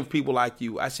a million of people like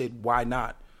you. I said, why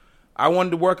not? I wanted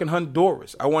to work in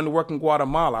Honduras. I wanted to work in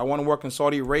Guatemala. I want to work in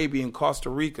Saudi Arabia and Costa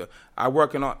Rica. I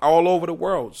work in all over the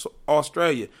world,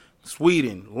 Australia,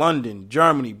 Sweden, London,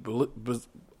 Germany,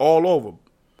 all over.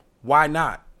 Why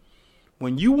not?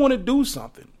 When you want to do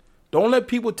something, don't let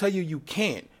people tell you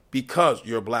can't. Because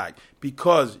you're black,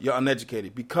 because you're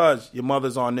uneducated, because your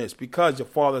mother's on this, because your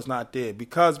father's not there,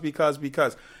 because.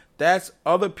 That's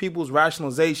other people's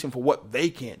rationalization for what they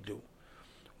can't do.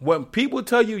 When people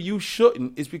tell you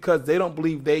shouldn't, it's because they don't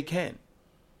believe they can.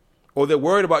 Or they're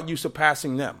worried about you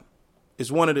surpassing them.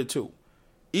 It's one of the two.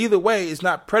 Either way, it's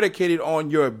not predicated on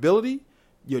your ability,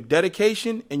 your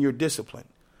dedication, and your discipline.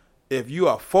 If you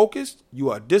are focused, you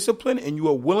are disciplined, and you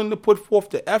are willing to put forth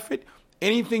the effort,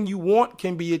 anything you want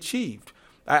can be achieved.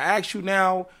 I ask you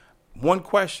now one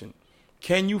question.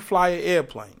 Can you fly an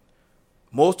airplane?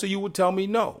 Most of you would tell me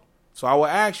no. So I will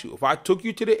ask you, if I took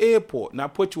you to the airport and I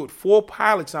put you with 4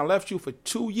 pilots and I left you for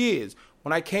 2 years,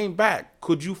 when I came back,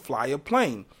 could you fly a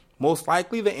plane? Most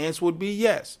likely the answer would be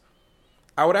yes.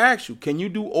 I would ask you, can you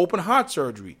do open heart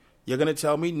surgery? You're going to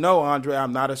tell me, no, Andre,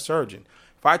 I'm not a surgeon.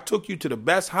 If I took you to the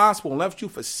best hospital and left you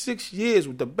for 6 years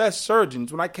with the best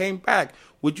surgeons, when I came back,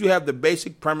 would you have the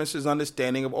basic premises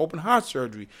understanding of open heart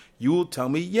surgery? You will tell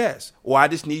me yes. Or I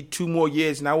just need 2 more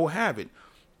years and I will have it.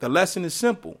 The lesson is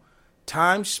simple.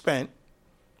 Time spent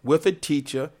with a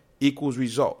teacher equals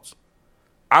results.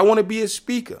 I want to be a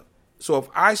speaker. So if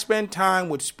I spend time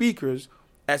with speakers,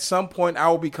 at some point I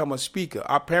will become a speaker.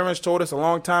 Our parents told us a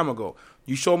long time ago,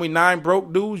 you show me 9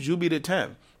 broke dudes, you'll be the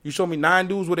 10th. You show me 9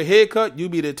 dudes with a haircut, you'll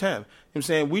be the 10th. You know what I'm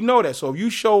saying? We know that. So if you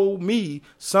show me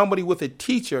somebody with a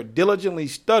teacher diligently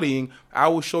studying, I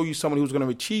will show you somebody who's going to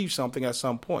achieve something at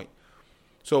some point.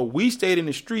 So we stayed in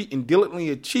the street and diligently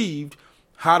achieved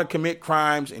how to commit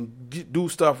crimes and do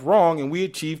stuff wrong, and we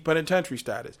achieved penitentiary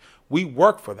status. We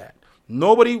work for that.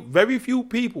 Very few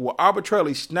people were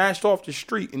arbitrarily snatched off the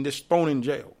street and just thrown in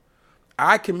jail.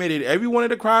 I committed every one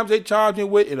of the crimes they charged me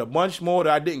with and a bunch more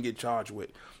that I didn't get charged with,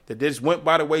 that just went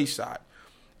by the wayside.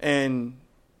 And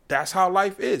that's how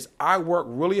life is. I work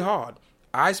really hard.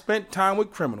 I spent time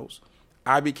with criminals.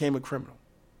 I became a criminal.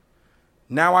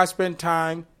 Now I spend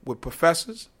time with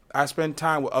professors. I spend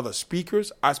time with other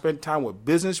speakers. I spend time with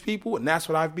business people, and that's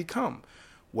what I've become.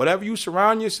 Whatever you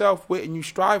surround yourself with and you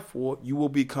strive for, you will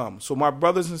become. So my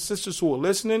brothers and sisters who are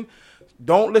listening,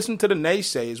 don't listen to the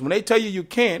naysayers. When they tell you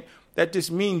can't, that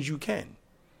just means you can.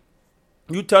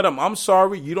 You tell them, I'm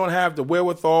sorry, you don't have the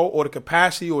wherewithal or the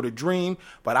capacity or the dream,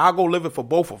 but I'll go live it for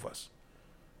both of us.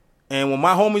 And when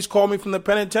my homies call me from the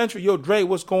penitentiary, yo, Dre,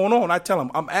 what's going on? I tell them,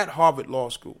 I'm at Harvard Law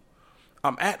School.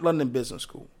 I'm at London Business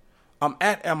School. I'm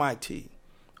at MIT.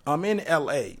 I'm in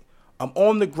L.A. I'm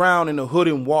on the ground in the hood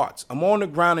in Watts. I'm on the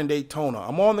ground in Daytona.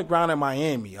 I'm on the ground in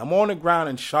Miami. I'm on the ground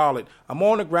in Charlotte. I'm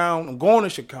on the ground. I'm going to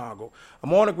Chicago.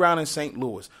 I'm on the ground in St.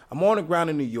 Louis. I'm on the ground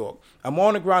in New York. I'm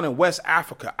on the ground in West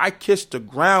Africa. I kissed the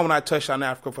ground when I touched down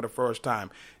Africa for the first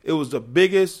time. It was the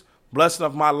biggest blessing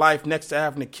of my life next to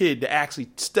having a kid to actually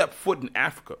step foot in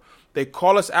Africa. They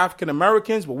call us African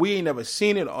Americans, but we ain't never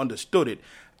seen it or understood it.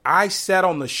 I sat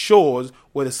on the shores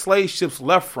where the slave ships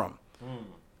left from.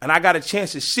 And I got a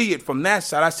chance to see it from that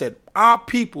side. I said, our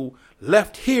people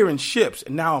left here in ships,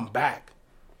 and now I'm back.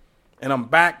 And I'm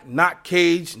back, not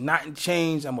caged, not in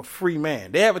chains. I'm a free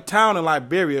man. They have a town in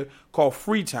Liberia called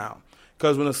Freetown.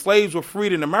 Because when the slaves were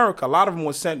freed in America, a lot of them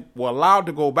were allowed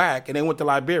to go back, and they went to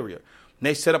Liberia. And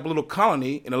they set up a little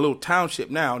colony in a little township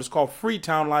now. It's called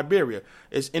Freetown, Liberia.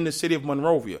 It's in the city of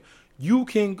Monrovia. You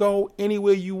can go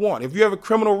anywhere you want. If you have a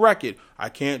criminal record, I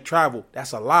can't travel.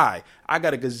 That's a lie. I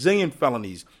got a gazillion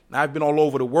felonies. I've been all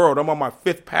over the world. I'm on my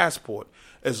 5th passport.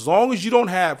 As long as you don't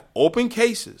have open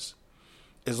cases,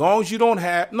 as long as you don't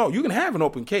have, no, you can have an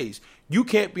open case. You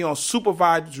can't be on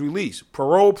supervised release,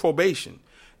 parole, probation.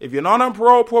 If you're not on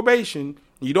parole, probation,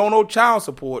 you don't owe child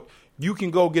support, you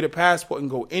can go get a passport and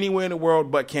go anywhere in the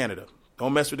world but Canada.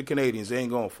 Don't mess with the Canadians. They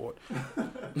ain't going for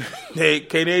it.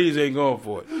 Canadians ain't going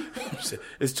for it.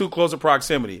 It's too close a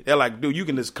proximity. They're like, dude, you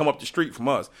can just come up the street from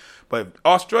us. But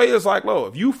Australia's like, low.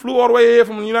 If you flew all the way here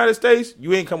from the United States,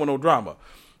 you ain't coming no drama.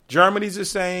 Germany's the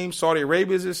same. Saudi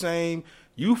Arabia's the same.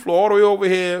 You flew all the way over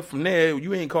here. From there,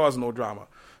 you ain't causing no drama.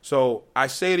 So I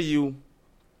say to you,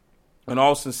 in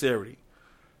all sincerity,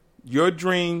 your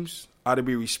dreams are to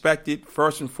be respected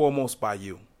first and foremost by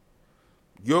you.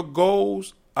 Your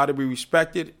goals are to be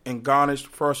respected and garnished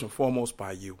first and foremost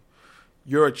by you.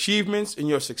 Your achievements and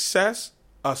your success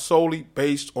are solely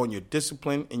based on your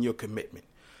discipline and your commitment,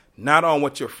 not on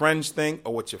what your friends think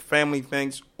or what your family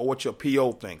thinks or what your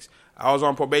PO thinks. I was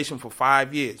on probation for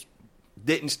 5 years.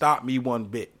 Didn't stop me one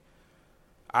bit.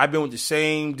 I've been with the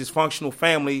same dysfunctional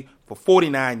family for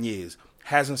 49 years.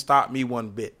 Hasn't stopped me one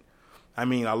bit. I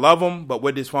mean, I love them, but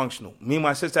we're dysfunctional. Me and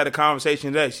my sister had a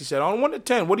conversation today. She said, on 1 to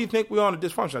 10, what do you think we're on a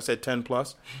dysfunction? I said, 10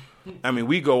 plus. I mean,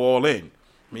 we go all in.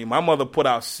 I mean, my mother put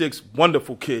out 6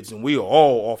 wonderful kids, and we are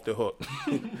all off the hook.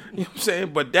 You know what I'm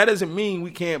saying? But that doesn't mean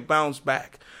we can't bounce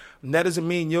back. And that doesn't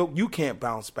mean you can't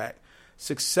bounce back.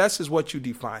 Success is what you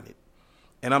define it.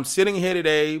 And I'm sitting here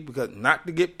today because not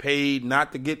to get paid,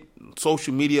 not to get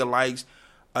social media likes.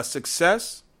 A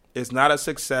success is not a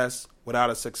success without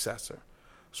a successor.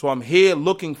 So I'm here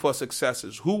looking for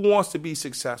successors. Who wants to be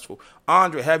successful?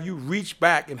 Andre, have you reached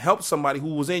back and helped somebody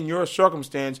who was in your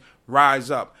circumstance rise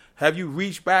up? Have you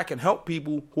reached back and helped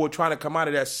people who are trying to come out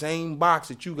of that same box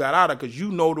that you got out of because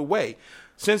you know the way?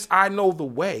 Since I know the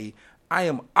way, I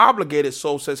am obligated,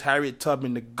 so says Harriet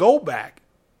Tubman, to go back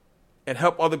and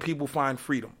help other people find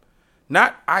freedom.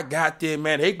 Not, I got there,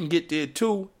 man, they can get there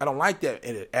too. I don't like that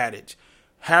adage.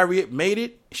 Harriet made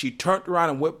it. She turned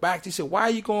around and went back. She said, why are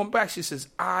you going back? She says,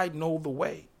 I know the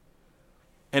way.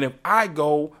 And if I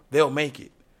go, they'll make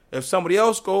it. If somebody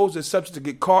else goes, they're subject to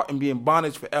get caught and be in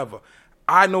bondage forever.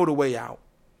 I know the way out.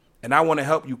 And I want to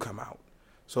help you come out.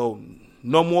 So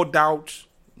no more doubts.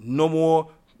 No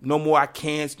more I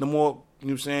can'ts. No more, you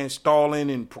know what I'm saying, stalling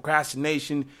and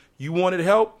procrastination. You wanted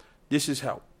help? This is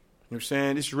help. You know what I'm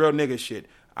saying? This is real nigga shit.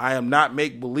 I am not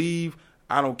make-believe.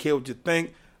 I don't care what you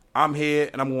think. I'm here,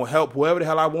 and I'm going to help whoever the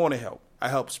hell I want to help. I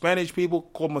help Spanish people.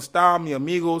 ¿Cómo están, mi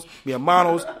amigos, mi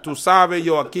hermanos? Tú sabes,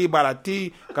 yo aquí para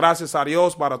ti. Gracias a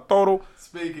Dios para todo.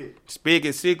 Speak it. Speak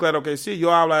it, sí, claro que sí. Yo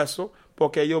hablo eso,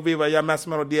 porque yo vivo allá más o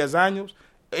menos 10 años.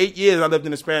 8 years I lived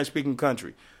in a Spanish-speaking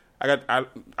country.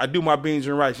 I do my beans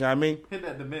and rice, you know what I mean? Hit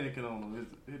that Dominican on them.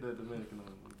 Hit that Dominican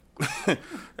on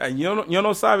them. Yo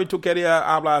no sabe tú querías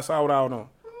hablar eso ahora o no.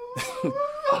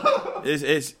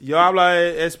 Yo hablo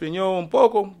español un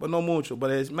poco, pero no mucho.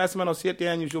 Pero es más o menos 7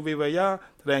 años yo vivo allá,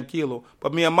 tranquilo.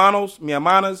 Pero mis hermanos, mis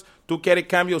hermanas, tú quieres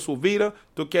cambiar su vida,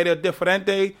 tú quieres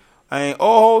diferente en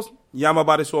ojos, llama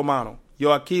para su hermano.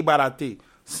 Yo aquí para ti.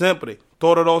 Siempre,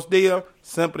 todos los días,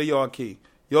 siempre yo aquí.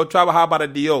 Yo trabajo para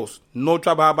Dios, no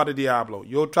trabajo para el diablo.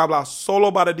 Yo trabajo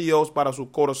solo para Dios, para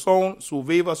su corazón, su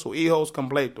vida, sus hijos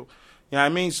completos. You know what I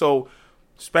mean? So,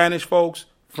 Spanish folks,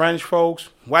 French folks,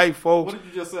 white folks. What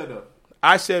did you just say, though?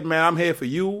 I said, man, I'm here for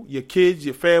you, your kids,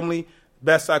 your family,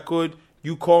 best I could.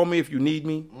 You call me if you need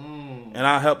me, and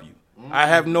I'll help you. I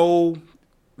have no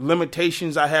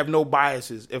limitations. I have no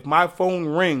biases. If my phone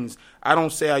rings, I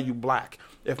don't say, are you black?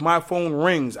 If my phone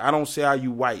rings, I don't say, are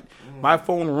you white? My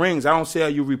phone rings, I don't say, are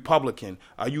you Republican?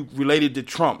 Are you related to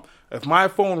Trump? If my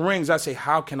phone rings, I say,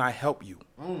 how can I help you?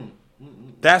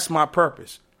 That's my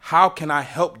purpose. How can I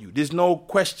help you? There's no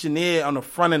questionnaire on the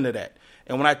front end of that.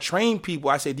 And when I train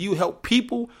people, I say, do you help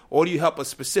people or do you help a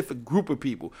specific group of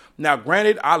people? Now,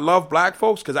 granted, I love black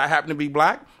folks because I happen to be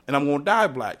black and I'm going to die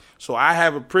black. So I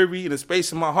have a privy and a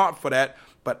space in my heart for that.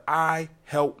 But I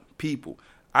help people.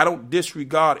 I don't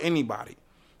disregard anybody.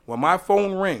 When my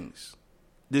phone rings,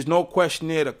 there's no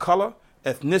questionnaire to color,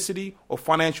 ethnicity, or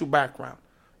financial background.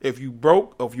 If you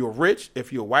broke, if you're rich,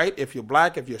 if you're white, if you're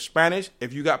black, if you're Spanish,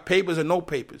 if you got papers or no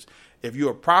papers, if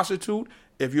you're a prostitute,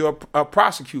 if you're a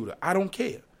prosecutor, I don't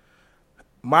care.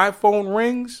 My phone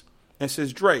rings and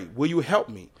says, Dre, will you help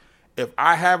me? If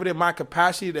I have it in my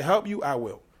capacity to help you, I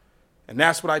will. And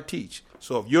that's what I teach.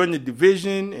 So if you're in the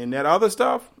division and that other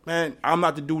stuff, man, I'm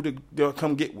not the dude to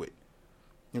come get with. You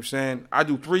know what I'm saying? I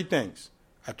do 3 things.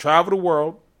 I travel the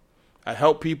world, I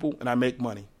help people, and I make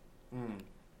money.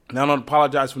 And I don't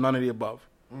apologize for none of the above.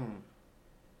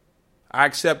 I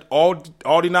accept all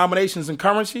denominations in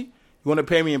currency. You want to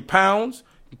pay me in pounds,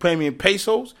 you pay me in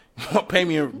pesos, you want to pay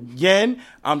me in yen,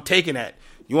 I'm taking that.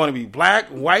 You want to be black,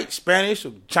 white, Spanish,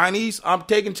 or Chinese, I'm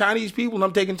taking Chinese people and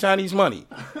I'm taking Chinese money.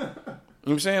 You know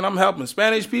what I'm saying? I'm helping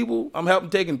Spanish people, I'm helping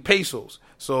taking pesos.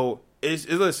 So,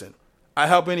 listen, I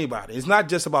help anybody. It's not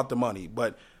just about the money,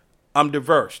 but I'm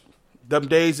diverse. Them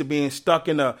days of being stuck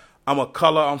in I'm a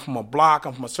color, I'm from a block,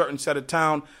 I'm from a certain set of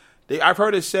town. I've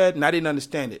heard it said, and I didn't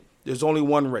understand it. There's only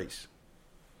one race.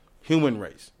 Human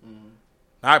race.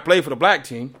 Now, I play for the black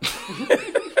team.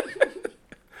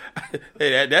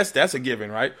 Hey, that's a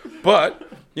given, right? But,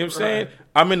 you know what I'm saying?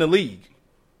 I'm in the league.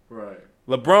 Right.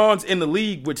 LeBron's in the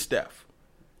league with Steph.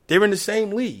 They're in the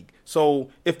same league. So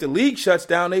if the league shuts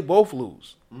down, they both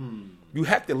lose.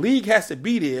 The league has to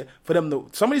be there for them to,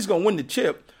 somebody's going to win the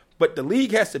chip, but the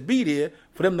league has to be there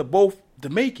for them to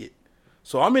make it.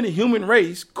 So I'm in the human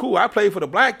race. Cool, I play for the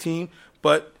black team,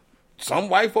 but some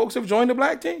white folks have joined the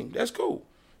black team. That's cool.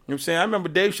 You know what I'm saying? I remember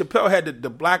Dave Chappelle had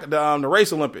the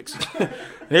race Olympics. And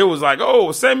it was like,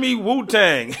 oh, send me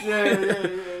Wu-Tang. Yeah.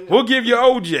 We'll give you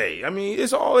OJ. I mean, it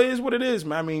is what it is,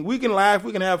 man. I mean, we can laugh,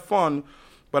 we can have fun.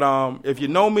 But if you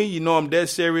know me, you know I'm dead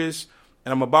serious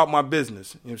and I'm about my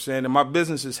business. You know what I'm saying? And my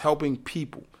business is helping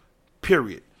people,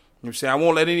 period. You know what I'm saying? I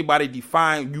won't let anybody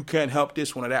define you can't help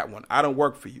this one or that one. I don't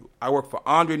work for you. I work for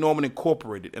Andre Norman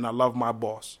Incorporated, and I love my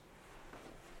boss.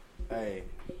 Hey,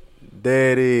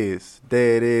 there it is.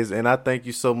 And I thank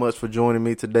you so much for joining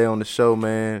me today on the show,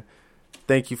 man.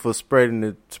 Thank you for spreading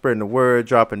the word,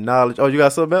 dropping knowledge. Oh, you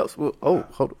got something else? Well, hold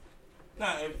on.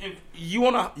 Now, if you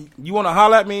wanna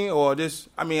holler at me or this,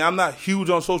 I mean, I'm not huge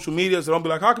on social media, so don't be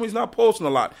like, how come he's not posting a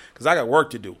lot? Because I got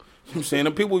work to do. You know what I'm saying?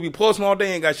 Them people will be posting all day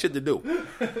and ain't got shit to do.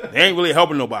 They ain't really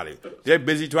helping nobody. They're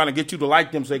busy trying to get you to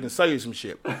like them so they can sell you some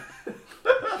shit.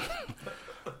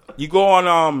 You go on,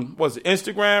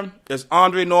 Instagram? It's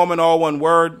Andre Norman, all one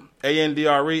word,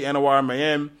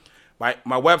 AndreNorman. My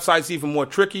website's even more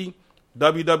tricky,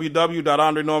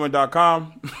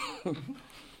 www.andrenorman.com.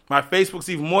 My Facebook's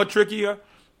even more trickier,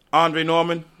 Andre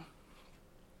Norman.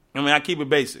 I mean, I keep it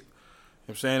basic. You know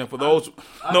what I'm saying? And for those...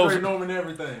 Andre Norman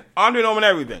everything. Andre Norman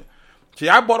everything. See,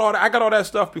 I got all that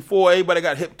stuff before everybody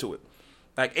got hip to it.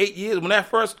 Like 8 years, when that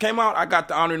first came out, I got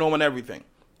the Andre Norman everything.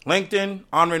 LinkedIn,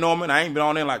 Andre Norman. I ain't been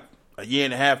on there like a year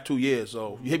and a half, 2 years.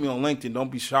 So if you hit me on LinkedIn,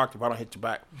 don't be shocked if I don't hit you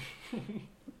back.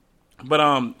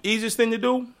 But easiest thing to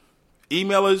do,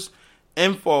 email is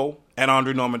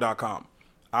info@andrenorman.com.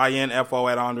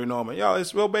 info@andrenorman. Yo,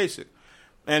 it's real basic.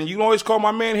 And you can always call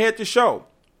my man here at the show.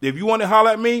 If you want to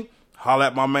holler at me, holler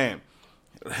at my man.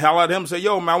 Holler at him and say,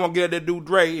 yo, man, I want to get at that dude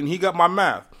Dre, and he got my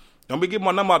math. Don't be giving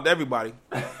my number out to everybody.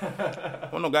 I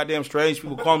don't know goddamn strange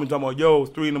people calling me talking about, yo,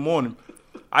 it's 3 a.m.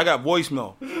 I got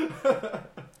voicemail.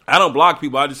 I don't block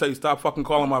people. I just say, stop fucking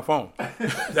calling my phone.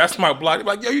 That's my block. They're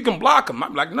like, yo, you can block them.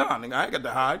 I'm like, nah, nigga, I ain't got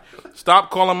to hide.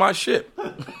 Stop calling my shit.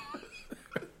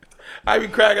 I be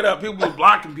cracking up. People be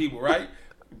blocking people, right?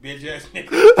 Bitch ass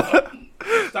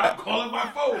nigga. Stop calling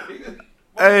my phone, nigga.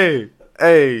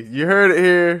 Hey, you heard it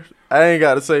here. I ain't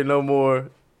got to say no more.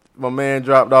 My man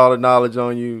dropped all the knowledge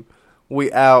on you.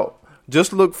 We out.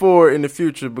 Just look forward in the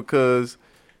future because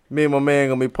me and my man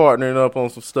gonna be partnering up on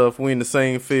some stuff. We in the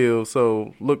same field,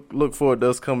 so look forward to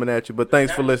us coming at you. But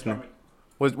thanks for listening.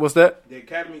 What's that? The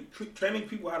academy training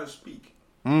people how to speak.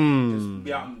 Just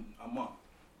be out in a month.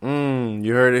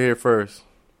 You heard it here first.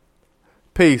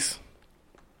 Peace.